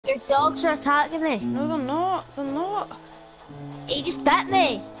Your dogs are attacking me. No, they're not. They're not. He just bit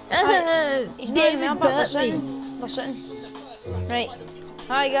me. He's not David even but bit me. We're sitting. Right.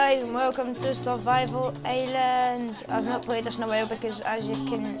 Hi guys, and welcome to Survival Island. I've not played this in a while because, if you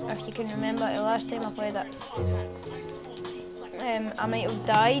can remember, the last time I played it, I might have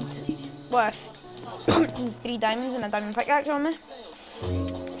died with 3 diamonds and a diamond pickaxe on me.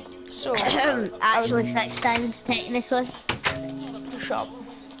 So actually 6 diamonds technically. Shut up.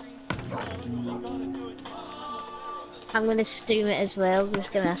 I'm gonna stream it as well. Just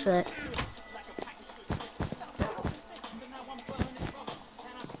give me a sec.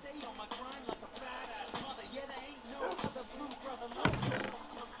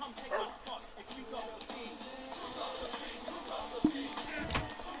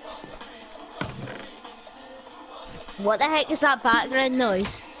 What the heck is that background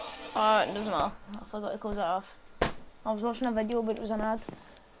noise? It doesn't matter. I forgot to close it off. I was watching a video, but it was an ad.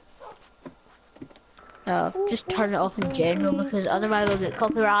 Oh, just turn it off in general because otherwise we'll get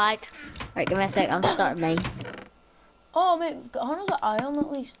copyright. Right, give me a sec. I'm starting mine. Oh mate, we've got hundreds of iron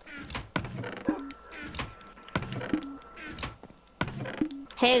at least.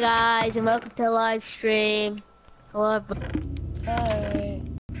 Hey guys, and welcome to the live stream. Hello. Hey.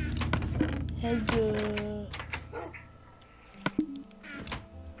 Hello.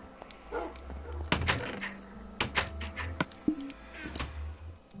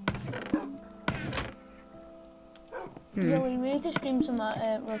 Really, we need to stream some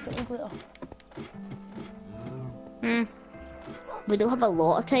Rocket League later. We don't have a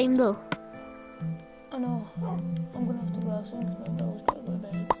lot of time though. I know. I'm gonna have to go soon because my girl's gotta go to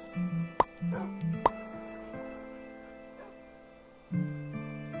bed.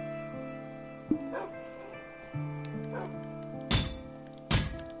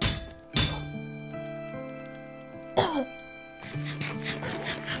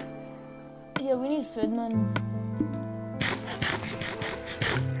 Yeah, we need food, man.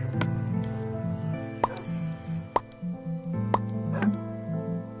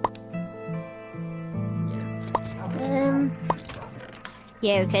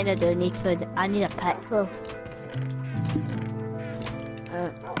 Yeah, we kinda do need food. I need a pick though.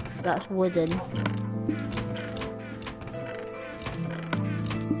 So that's wooden.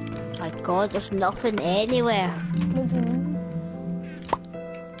 My god, there's nothing anywhere.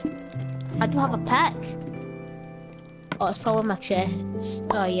 I don't have a pick. Oh, it's probably my chest.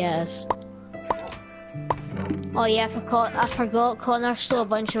 Oh yes. Oh yeah, I forgot Connor stole a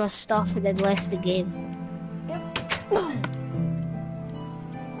bunch of our stuff and then left the game. Yep.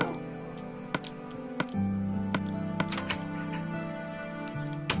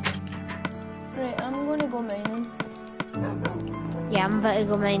 Yeah, I'm about to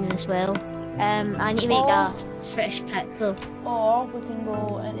go mining as well. I need to make a fresh pick though. Or we can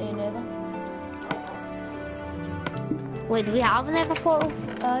go into Nether. Wait, do we have an Nether portal?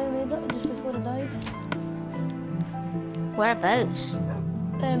 I made it just before I died. Whereabouts?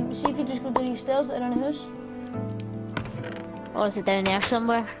 See if you just go down these stairs that are in the house. Or is it down there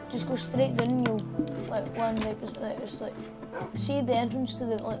somewhere? Just go straight down and you'll, like, land right, it's like, see the entrance to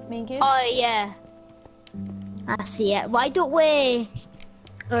the main cave? Oh yeah. I see it. Why don't we?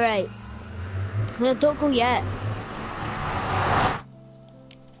 Alright. No, don't go yet.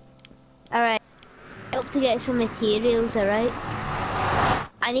 Alright. Hope to get some materials, alright?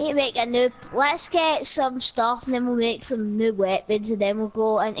 I need to make a new... Let's get some stuff and then we'll make some new weapons and then we'll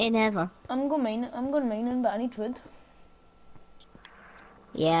go into Nether. I'm going mining, but I need wood.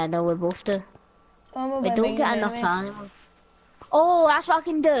 Yeah, no, we both do. We don't get enough anyway. animals. Oh, that's what I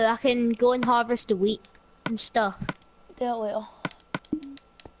can do. I can go and harvest the wheat and stuff. Do it later.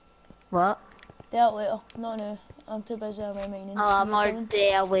 What? Do it later. Not now. I'm too busy with my mining. Oh, I'm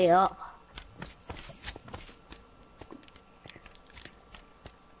already way up.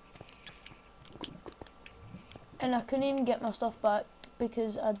 And I couldn't even get my stuff back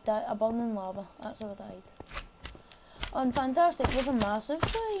because I burned in lava. That's how I died. And fantastic, there's a massive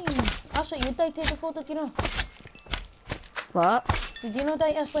slime. That's what you died to before, did you know? What? Did you know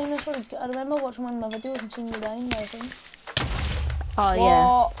die to a slime before? I remember watching one of my videos and seeing you dying there, I think. Oh, yeah.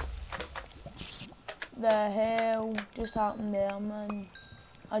 What the hell just happened there, man?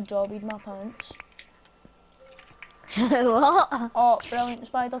 I jobbied my pants. What? Oh, brilliant,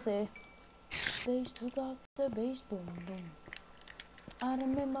 spider too. Bass took off the bass, boom boom. I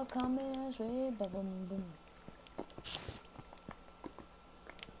remember coming as way, ba boom boom.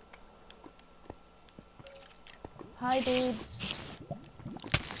 Hi dudes.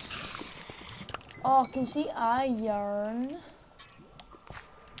 Oh, I can see iron.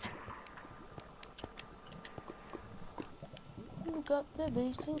 got the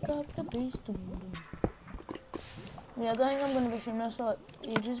bass, who got the bass? Dum, dum. Yeah, I don't think I'm gonna be streaming this for like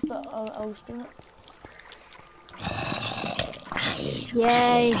ages, but I'll stream it.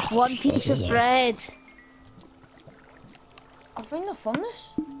 Yay, one piece of bread. I find the funness.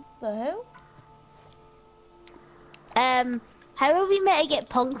 The hell? How are we meant to get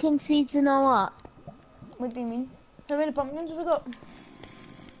pumpkin seeds and all that? What do you mean? How many pumpkins have we got?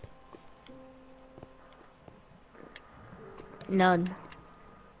 None.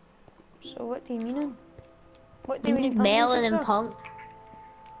 So what do you mean? What do We we need need pumpkin melon seeds and for? punk.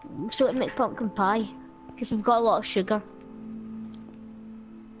 So it make pumpkin pie. Because we've got a lot of sugar.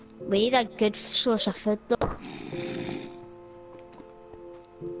 We need a good source of food though.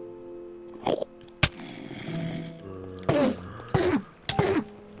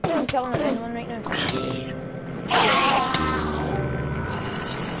 I'm killing anyone right now.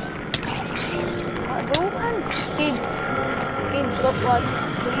 Alright, go on. Game, stop like,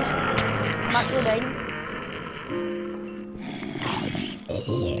 please. I'm actually dying.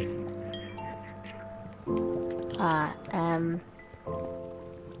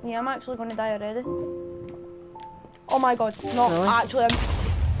 Yeah, I'm actually gonna die already. Oh my god, no, Really? actually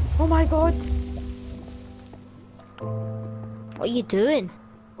oh my god. What are you doing?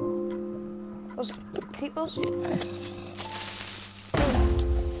 There's creepers.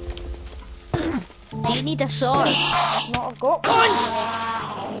 Do you need a sword? Not, I've got one!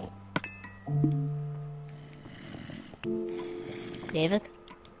 David?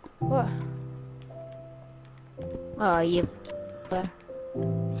 What? Oh, you...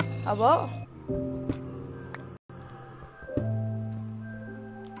 A what?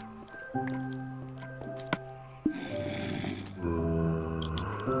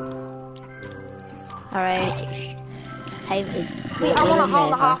 Alright. Time to Wait, I'm on a heart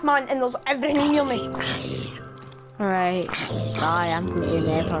and a half, man, and there's everything near me. Alright. Bye, I'm going to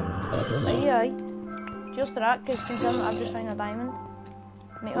never. Aye. Just that, because considering I've just found a diamond.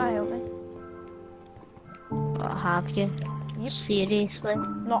 Mate, that help me. What have you? Yep. Seriously?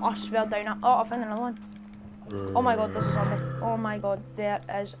 No, I swear down it. Oh, I found another one. Oh my god, there's a zombie. Oh my god, there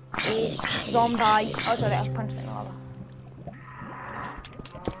is a zombie. Oh, sorry, I've punched it in the lava.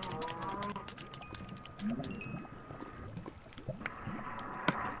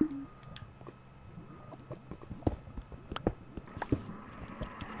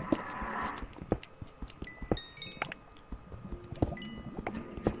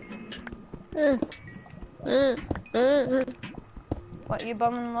 What, you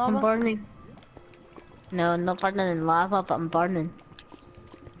burning in lava? I'm burning. No, I'm not burning in lava, but I'm burning.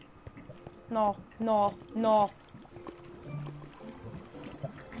 No.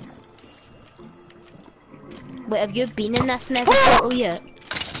 Wait, have you been in this nether portal yet?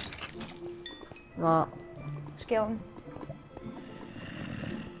 What? Skeleton.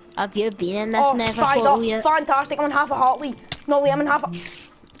 Have you been in this nether spider. portal yet? Fantastic, I'm on half a heart, Lee. No, Lee, I'm on half a...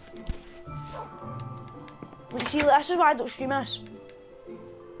 Lee, see, this is why I don't stream this.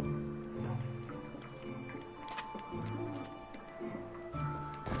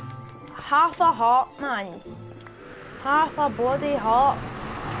 Half a heart, man. Half a bloody heart.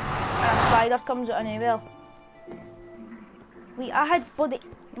 And a spider comes out of nowhere. Wait, I had bloody,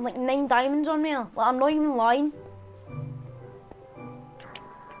 like 9 diamonds on me. Like, I'm not even lying.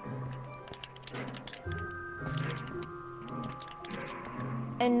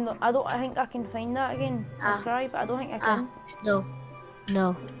 And I think I can find that again. I'll try, but I don't think I can.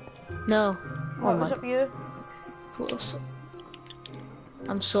 No. What was up you? Close.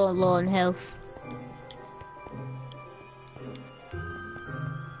 I'm so low on health.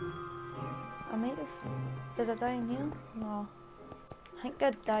 I might have... Did I die in here? No. I think I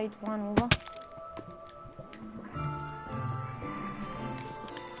died one over.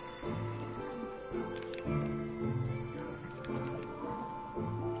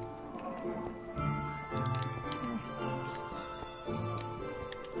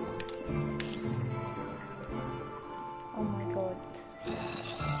 Oh my god.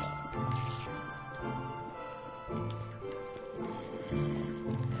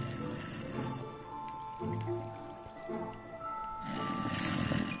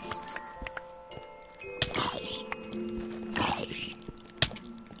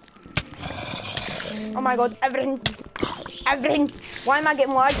 Oh my god, everything. Why am I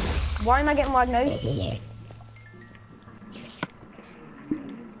getting lag? Now?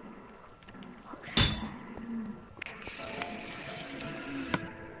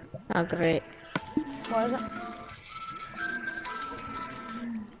 Oh, great. What is it?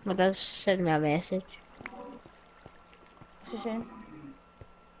 My dad sent me a message. What's he saying?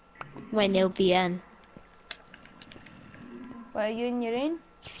 When you'll be in. When Are you in your own?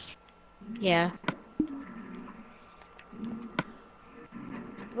 Yeah.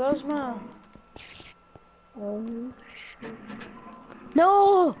 Where's my...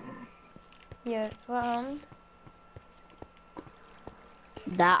 No! Yeah, what happened?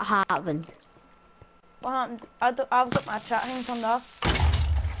 That happened. What happened? I've got my chat thing turned off.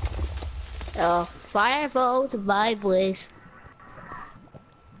 Oh, fireball to my place.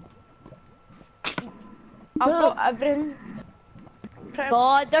 I've No. got everything.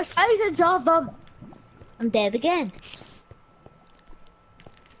 God, there's thousands of them. I'm dead again.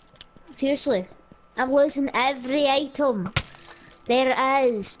 Seriously, I'm losing every item there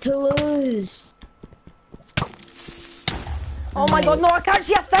is to lose. Oh my god, no, I can't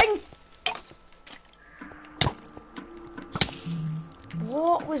see a thing!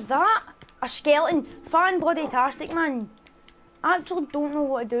 What was that? A skeleton. Fan bloody tastic, man. I actually don't know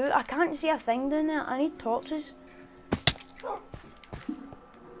what to do. I can't see a thing down there. I need torches.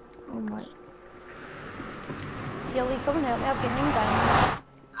 Oh my. Yelly, come and help me. I've got 9 diamonds.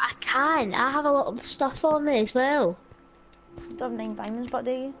 I can. I have a lot of stuff on me as well. You don't have 9 diamonds, but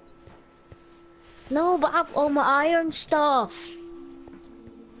do you? No, but I have all my iron stuff.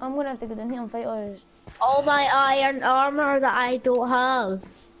 I'm gonna have to go down here and fight others. All my iron armor that I don't have.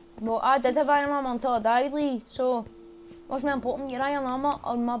 Well, I did have iron armor until I died, Lee. So, what's more important, your iron armor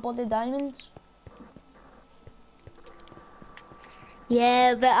or my bloody diamonds?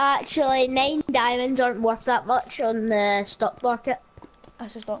 Yeah, but actually 9 diamonds aren't worth that much on the stock market.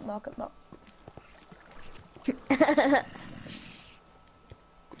 That's the stock market, but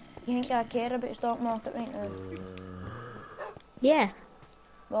you think I care about stock market right now? Yeah.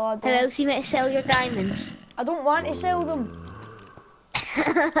 Well, I How don't. else you meant to sell your diamonds? I don't want to sell them.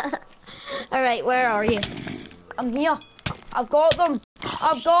 Alright, where are you? I'm here. I've got them.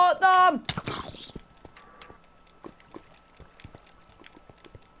 I've got them.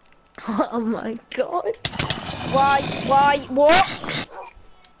 Oh my god. Why, what?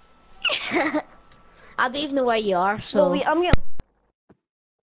 I don't even know where you are, so... Well, wait, I'm here.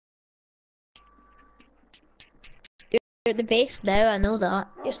 You're at the base now, I know that.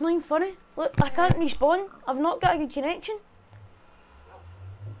 It's not even funny. Look, I can't respawn. I've not got a good connection.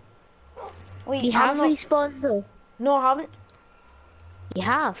 Wait, You have respawned though. No, I haven't. You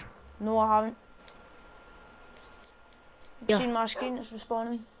have. No, I haven't. Yeah. Seen my screen, it's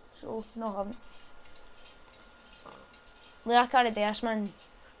respawning. So, no, I haven't. Look, I carried this, man.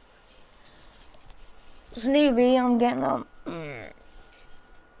 There's no way I'm getting up.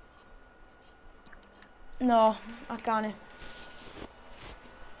 No, I can't.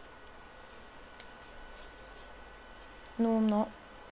 No, I'm not.